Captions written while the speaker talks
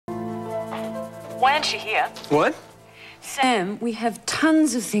Why aren't you here? What? Sam, we have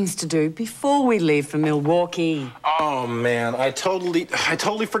tons of things to do before we leave for Milwaukee. Oh, man, I totally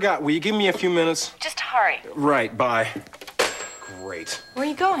forgot. Will you give me a few minutes? Just hurry. Right, bye. Great. Where are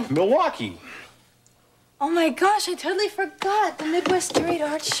you going? Milwaukee. Oh my gosh, I totally forgot. The Midwest Street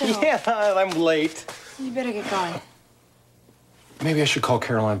Art Show. Yeah, I'm late. You better get going. Maybe I should call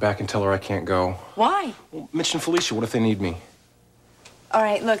Caroline back and tell her I can't go. Why? Well, Mitch and Felicia, what if they need me? All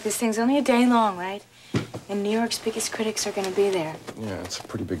right, look, this thing's only a day long, right? And New York's biggest critics are gonna be there. Yeah, it's a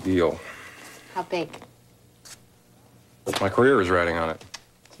pretty big deal. How big? My career is riding on it.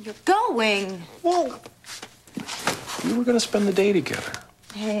 You're going. Well, we were gonna spend the day together.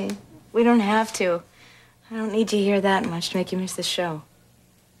 Hey, we don't have to. I don't need to hear that much to make you miss the show.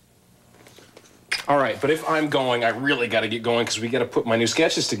 All right, but if I'm going, I really got to get going because we got to put my new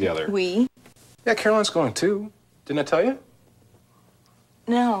sketches together. We? Yeah, Caroline's going too. Didn't I tell you?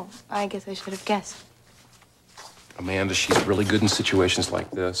 No, I guess I should have guessed. Amanda, she's really good in situations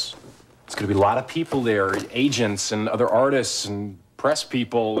like this. There's going to be a lot of people there, agents and other artists and press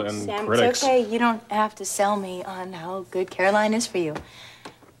people and Sam, critics. It's okay. You don't have to sell me on how good Caroline is for you.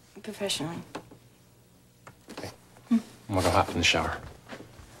 Professionally. Okay. I'm going to go hop in the shower.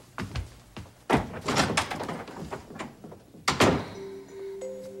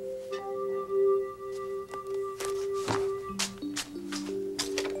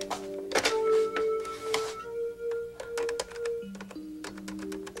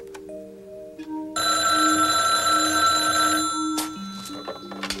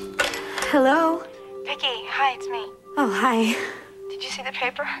 Hello? Vicky, hi, it's me. Oh, hi. Did you see the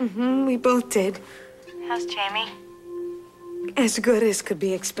paper? Mm-hmm, we both did. How's Jamie? As good as could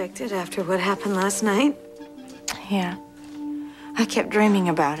be expected after what happened last night. Yeah. I kept dreaming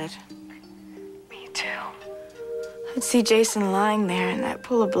about it. Me too. I'd see Jason lying there in that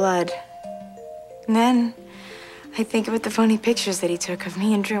pool of blood. And then I'd think about the phony pictures that he took of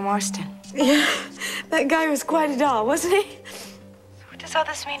me and Drew Marston. Yeah, that guy was quite a doll, wasn't he? What does all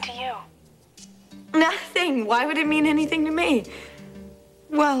this mean to you? Nothing. Why would it mean anything to me?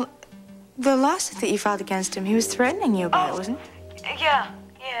 Well, the lawsuit that you filed against him, he was threatening you about it, wasn't he? Yeah.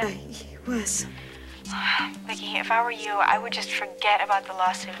 He was. Vicky, if I were you, I would just forget about the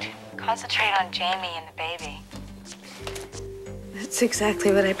lawsuit. Concentrate on Jamie and the baby. That's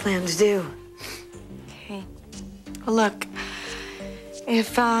exactly what I plan to do. Okay. Well, look,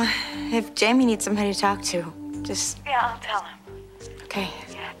 if Jamie needs somebody to talk to, just... Yeah, I'll tell him. Okay.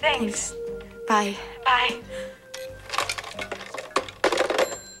 Yeah, thanks. Bye. Bye.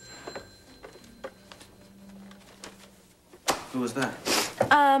 Who was that?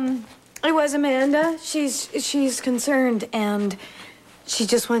 It was Amanda. She's concerned, and she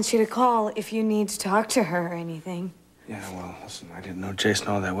just wants you to call if you need to talk to her or anything. Yeah, well, listen, I didn't know Jason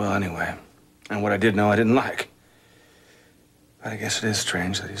all that well anyway. And what I did know, I didn't like. But I guess it is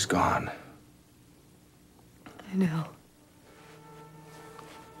strange that he's gone. I know.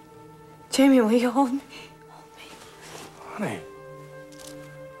 Jamie, will you hold me? Honey.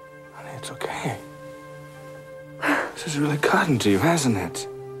 Honey, it's okay. This has really gotten to you, hasn't it?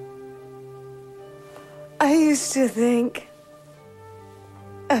 I used to think,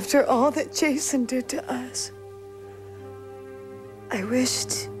 after all that Jason did to us, I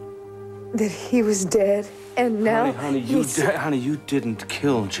wished that he was dead, and now Honey, you didn't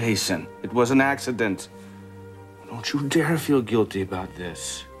kill Jason. It was an accident. Don't you dare feel guilty about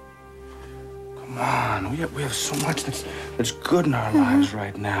this. Come on, we have so much that's good in our lives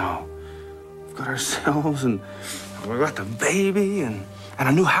right now. We've got ourselves, and we've got the baby, and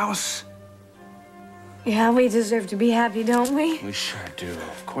a new house. Yeah, we deserve to be happy, don't we? We sure do.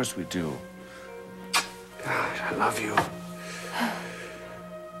 Of course we do. God, I love you.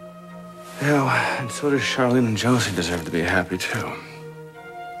 Yeah, and so does Sharlene and Josie deserve to be happy, too.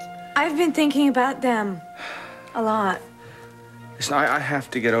 I've been thinking about them a lot. Listen, I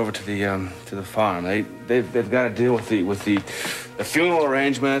have to get over to the farm. They've got to deal with the funeral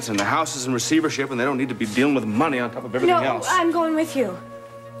arrangements and the houses in receivership, and they don't need to be dealing with money on top of everything else. No, I'm going with you.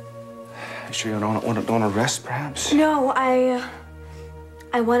 You sure you don't want to rest, perhaps? No, I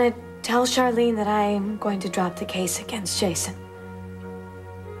want to tell Sharlene that I'm going to drop the case against Jason.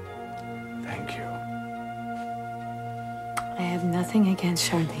 Thank you. I have nothing against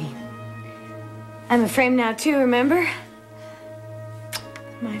Sharlene. I'm a frame now, too, remember?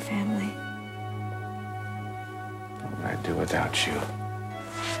 My family. What would I do without you?